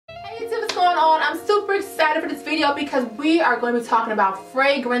super excited for this video because we are going to be talking about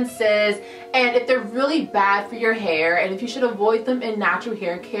fragrances and if they're really bad for your hair and if you should avoid them in natural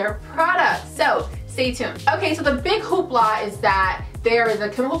hair care products. So stay tuned. Okay, so the big hoopla is that there is a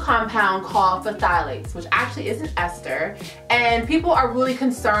chemical compound called phthalates, which actually is an ester, and people are really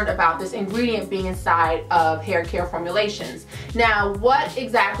concerned about this ingredient being inside of hair care formulations. Now, what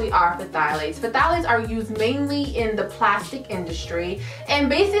exactly are phthalates? Phthalates are used mainly in the plastic industry, and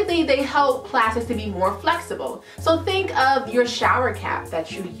basically they help plastics to be more flexible. So think of your shower cap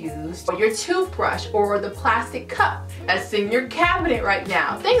that you use, or your toothbrush, or the plastic cup that's in your cabinet right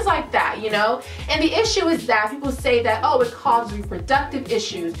now. Things like that, you know? And the issue is that people say that, oh, it causes reproductive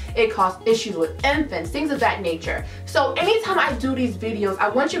issues, it causes issues with infants, things of that nature. So anytime I do these videos, I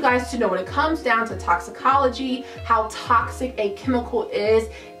want you guys to know when it comes down to toxicology, how toxic a chemical is,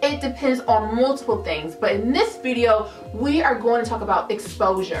 it depends on multiple things. But in this video, we are going to talk about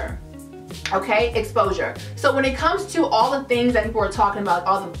exposure. Okay, exposure. So when it comes to all the things that people are talking about,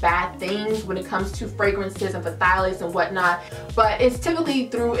 all the bad things when it comes to fragrances and phthalates and whatnot, but it's typically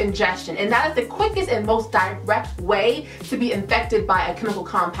through ingestion, and that is the quickest and most direct way to be infected by a chemical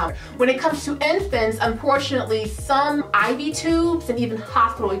compound. When it comes to infants, unfortunately, some IV tubes and even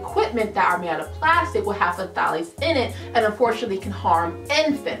hospital equipment that are made out of plastic will have phthalates in it and unfortunately can harm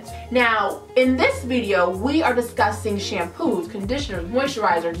infants. Now, in this video, we are discussing shampoos, conditioners,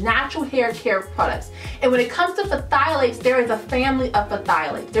 moisturizers, natural hair care products. And when it comes to phthalates, there is a family of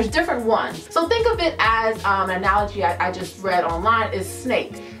phthalates. There's different ones. So think of it as an analogy I just read online is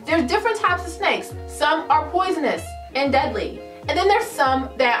snake. There's different types of snakes. Some are poisonous and deadly. And then there's some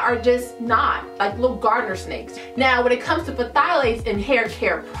that are just not, like little gardener snakes. Now, when it comes to phthalates in hair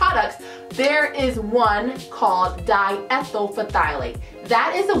care products, there is one called diethyl phthalate.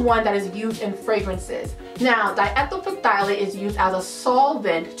 That is the one that is used in fragrances. Now, diethyl phthalate is used as a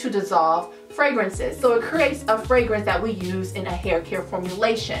solvent to dissolve fragrances. So it creates a fragrance that we use in a hair care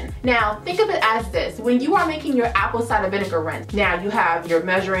formulation. Now, think of it as this. When you are making your apple cider vinegar rinse, now you have your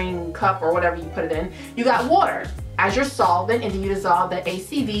measuring cup or whatever you put it in, you got water as your solvent, and then you dissolve the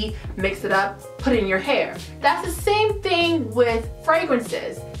ACV, mix it up, put it in your hair. That's the same thing with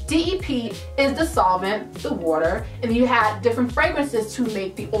fragrances. DEP is the solvent, the water, and you have different fragrances to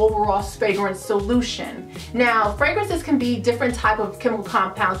make the overall fragrance solution. Now, fragrances can be different type of chemical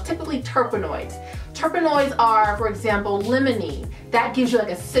compounds, typically terpenoids. Terpenoids are, for example, limonene. That gives you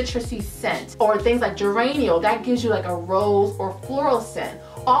like a citrusy scent. Or things like geraniol, that gives you like a rose or floral scent.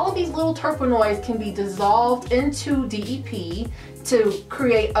 All of these little terpenoids can be dissolved into DEP to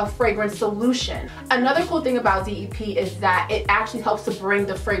create a fragrance solution. Another cool thing about DEP is that it actually helps to bring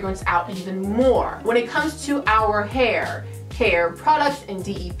the fragrance out even more. When it comes to our hair products and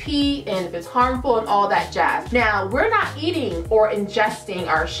DEP and if it's harmful and all that jazz. Now, we're not eating or ingesting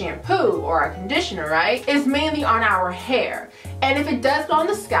our shampoo or our conditioner, right? It's mainly on our hair. And if it does go on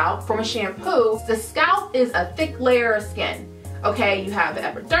the scalp from a shampoo, the scalp is a thick layer of skin. Okay, you have the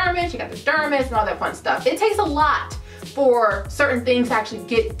epidermis, you got the dermis and all that fun stuff. It takes a lot for certain things to actually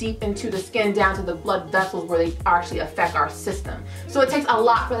get deep into the skin down to the blood vessels where they actually affect our system. So it takes a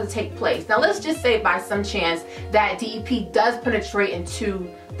lot for that to take place. Now let's just say by some chance that DEP does penetrate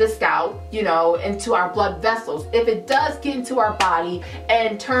into the scalp, you know, into our blood vessels. If it does get into our body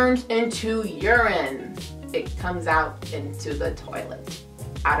and turns into urine, it comes out into the toilet,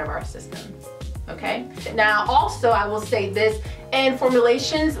 out of our system. Okay. Now also I will say this, in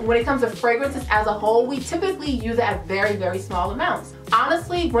formulations, when it comes to fragrances as a whole, we typically use it at very, very small amounts.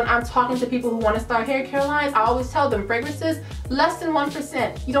 Honestly, when I'm talking to people who want to start hair care lines, I always tell them fragrances, less than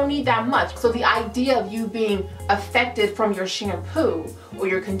 1%. You don't need that much. So the idea of you being affected from your shampoo or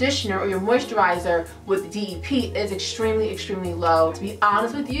your conditioner or your moisturizer with DEP is extremely, extremely low. To be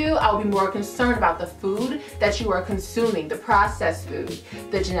honest with you, I would be more concerned about the food that you are consuming, the processed food,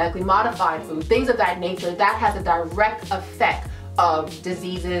 the genetically modified food, things of that nature. That has a direct effect of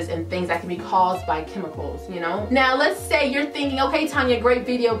diseases and things that can be caused by chemicals, you know? Now let's say you're thinking, okay Tonya, great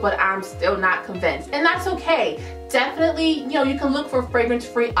video, but I'm still not convinced. And that's okay. Definitely, you know, you can look for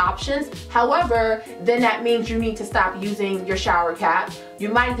fragrance-free options. However, then that means you need to stop using your shower cap. You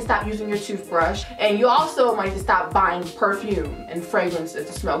might need to stop using your toothbrush. And you also might need to stop buying perfume and fragrances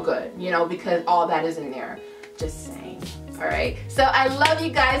to smell good, you know, because all that is in there. Just saying. Alright, so I love you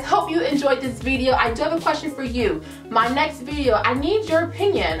guys. Hope you enjoyed this video. I do have a question for you. My next video, I need your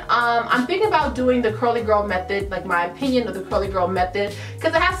opinion. I'm thinking about doing the curly girl method, like my opinion of the curly girl method,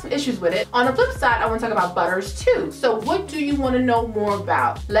 because I have some issues with it. On the flip side, I want to talk about butters too. So what do you want to know more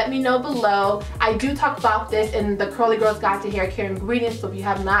about? Let me know below. I do talk about this in the Curly Girl's Guide to Hair Care Ingredients, so if you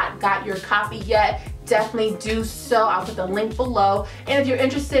have not got your copy yet, definitely do so. I'll put the link below. And if you're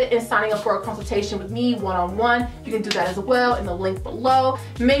interested in signing up for a consultation with me one-on-one, you can do that as well in the link below.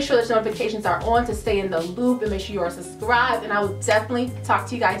 Make sure that notifications are on to stay in the loop, and make sure you are subscribed. And I will definitely talk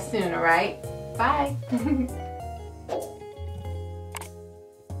to you guys soon, all right? Bye.